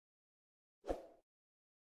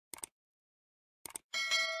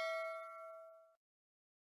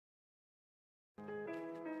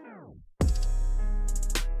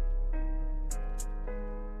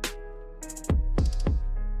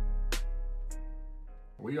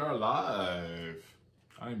We are live.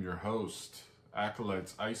 I'm your host, GAME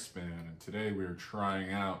Iceman, and today we are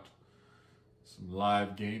trying out some live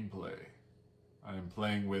gameplay. I am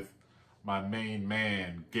playing with my main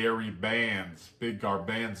man, Gary Bands, Big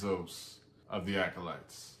Garbanzos of the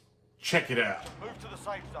Acolytes. Check it out. Move to the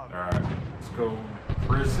safe zone. Alright, let's go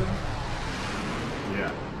prison.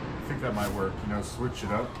 Yeah, I think that might work. You know, switch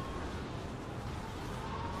it up.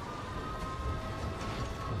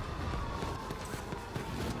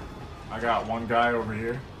 I got one guy over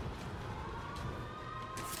here.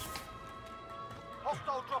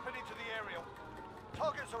 Hostile dropping into the area.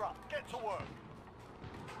 Targets are up. Get to work.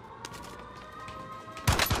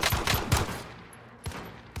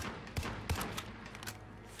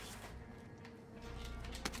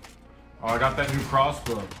 Oh, I got that new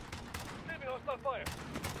crossbow. Fire.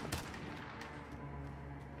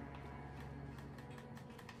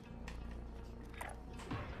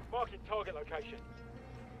 Marking target location.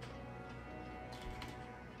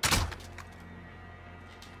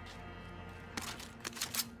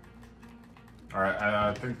 Alright,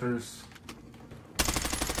 I think there's...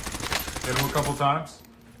 Hit him a couple times.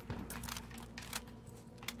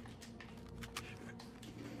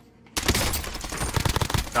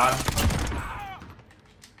 Got him.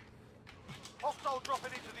 Hostile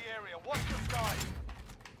dropping into the area. Watch the sky.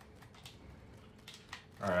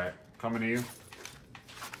 Alright, coming to you.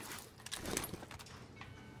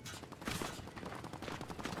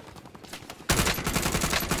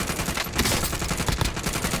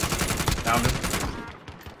 Found him.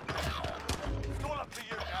 It's all up to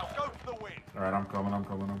you now. Go for the win. Alright, I'm coming.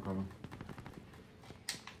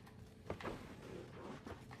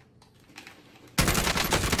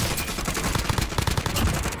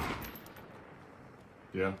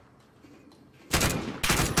 Yeah.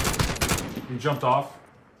 He jumped off.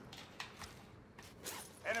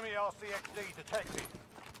 Enemy RCXD detected.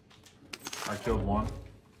 I killed one.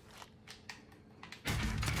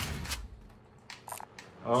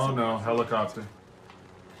 Oh no, helicopter.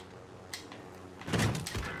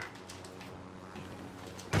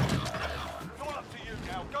 It's all up to you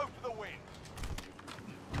now. Go for the win.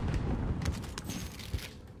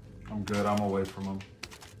 I'm good, I'm away from him.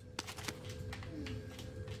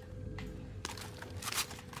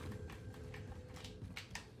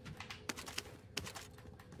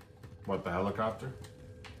 What, the helicopter?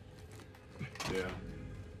 Yeah.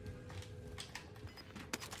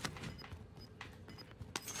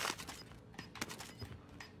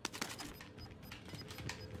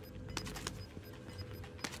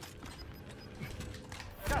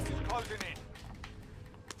 Gas is closing in.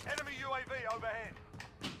 Enemy UAV overhead.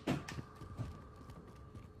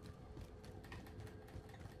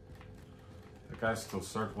 That guy's still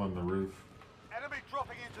circling the roof. Enemy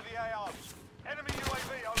dropping into the AR. Enemy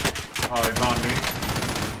UAV overhead. Oh, he's on me.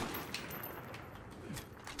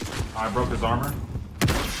 I broke his armor.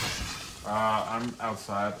 I'm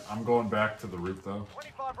outside. I'm going back to the roof though.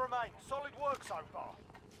 25 remain. Solid work so far.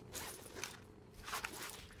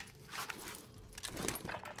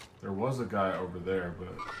 There was a guy over there,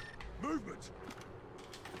 but... Movement!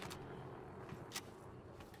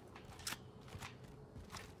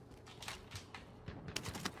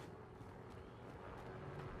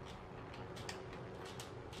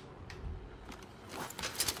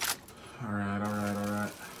 Alright.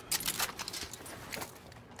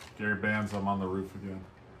 Gary Bands, I'm on the roof again.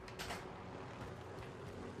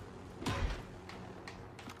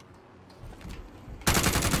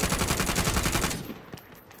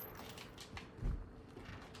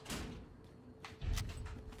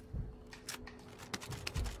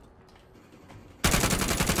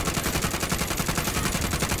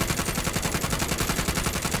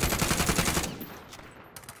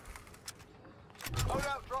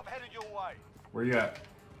 Loadout drop headed your way. Where you at?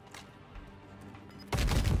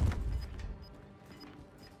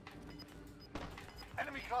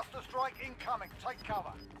 Enemy cluster strike incoming. Take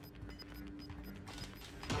cover.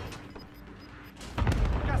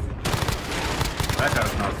 Gas in. That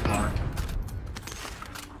guy's not smart.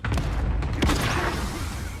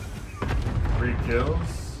 3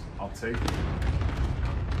 kills? I'll take it.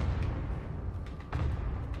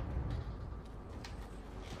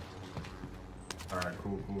 Alright,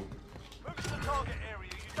 cool. Move to the target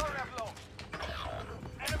area. You don't have long.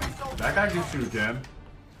 Enemy soldier. That guy gets you again.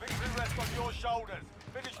 Victory rests on your shoulders.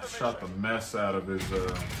 Finish the I shot the mission. mess out of his, I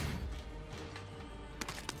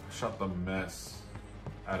shot the mess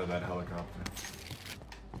out of that helicopter.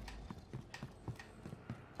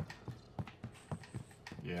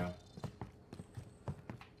 Yeah.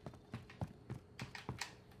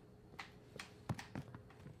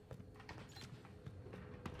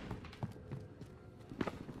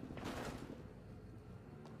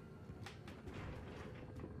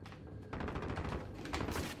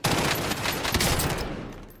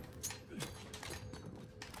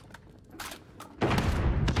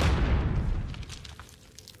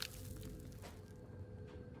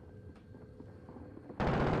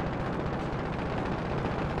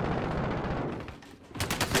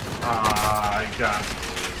 you got it.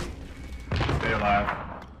 Stay alive.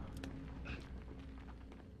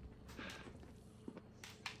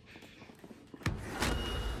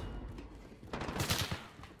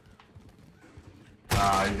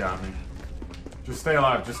 Ah, you got me. Just stay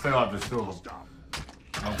alive. Just stay alive. There's two of them.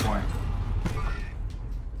 No point.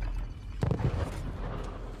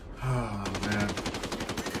 Oh, man.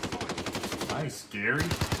 Nice, Gary.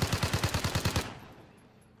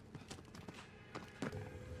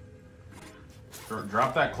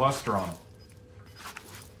 Drop that cluster on him.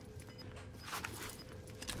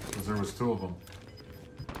 Because there was two of them.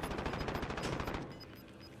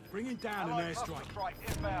 Bringing down an airstrike. Strike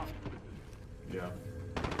inbound. Yeah.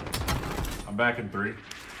 I'm back in 3.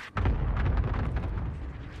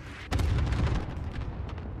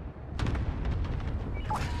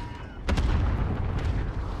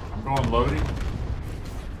 I'm going loading.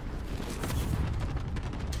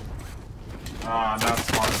 Ah, not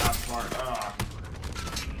smart, not smart. Ah.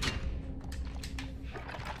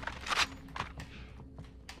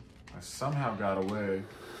 I somehow got away.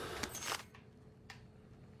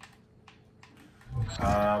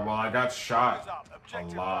 Well, I got shot a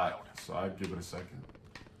lot, so I'd give it a second.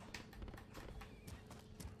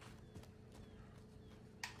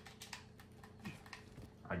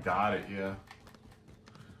 I got it, yeah.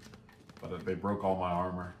 But they broke all my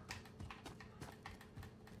armor.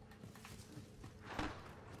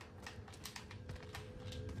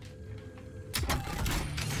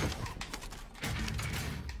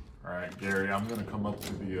 Alright, Gary, I'm gonna come up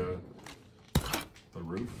to the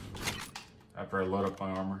roof after I load up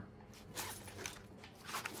my armor.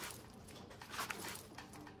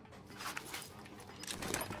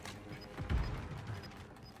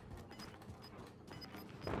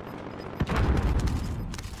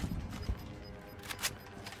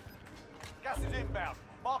 Gas is inbound.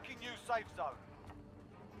 Marking new safe zone.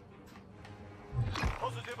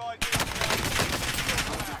 Positive ID.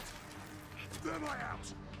 Them I out.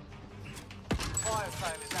 Fire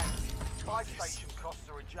sale is active. Buy station costs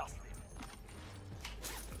are adjusted.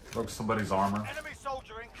 Broke somebody's armor. Enemy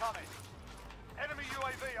soldier incoming. Enemy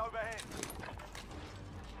UAV overhead.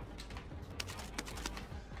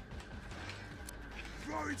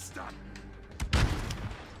 Throwing stun.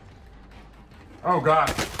 Oh god.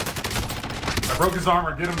 I broke his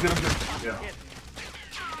armor. Get him, get him, get him. Yeah.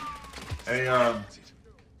 Hey,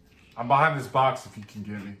 I'm behind this box if you can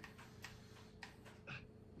get me.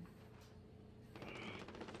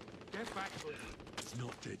 Get back. It's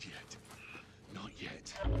not dead yet. Not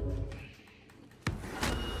yet.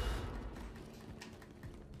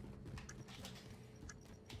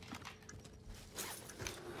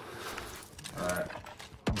 Alright.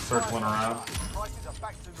 I'm circling around. Prices are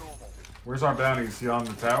back to normal. Where's our bounty? Is he on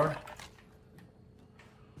the tower?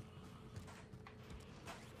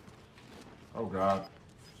 Oh god.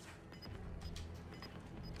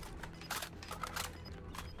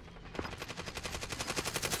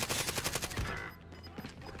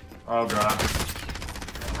 Oh god.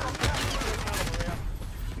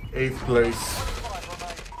 8th place.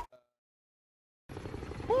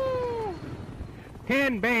 Woo!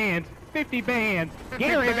 10 bands, 50 bands,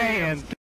 Gary bands.